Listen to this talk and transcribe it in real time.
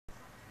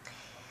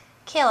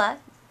Kayla,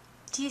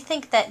 do you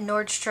think that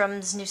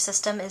Nordstrom's new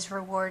system is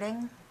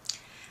rewarding?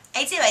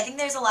 I do. I think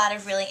there's a lot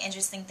of really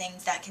interesting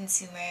things that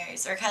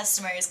consumers or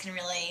customers can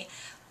really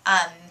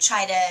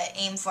try to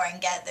aim for and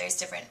get. There's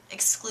different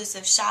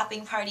exclusive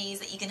shopping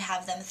parties that you can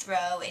have them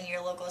throw in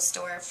your local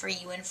store for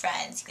you and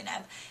friends. You can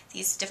have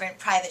these different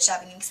private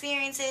shopping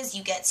experiences.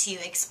 You get to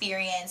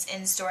experience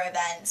in-store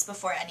events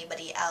before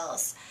anybody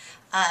else.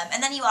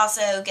 And then you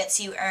also get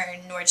to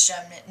earn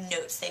Nordstrom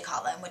notes, they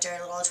call them, which are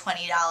little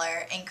 $20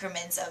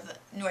 increments of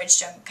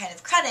Nordstrom kind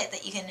of credit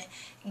that you can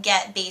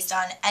get based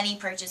on any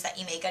purchase that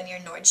you make on your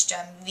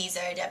Nordstrom Visa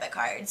or debit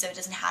card. So it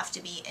doesn't have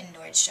to be in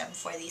Nordstrom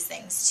for these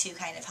things to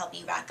kind of help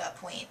you rack up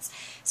points.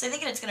 So I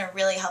think it's going to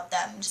really help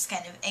them just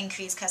kind of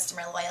increase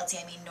customer loyalty.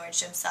 I mean,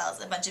 Nordstrom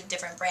sells a bunch of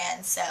different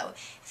brands, so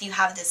if you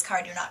have this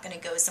card, you're not going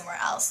to go somewhere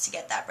else to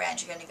get that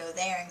brand. You're going to go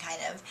there and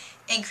kind of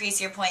increase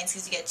your points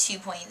because you get 2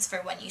 points for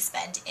when you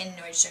spend in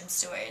Nordstrom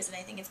stores, and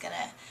I think it's going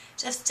to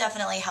just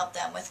definitely help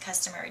them with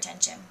customer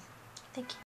retention. Thank you.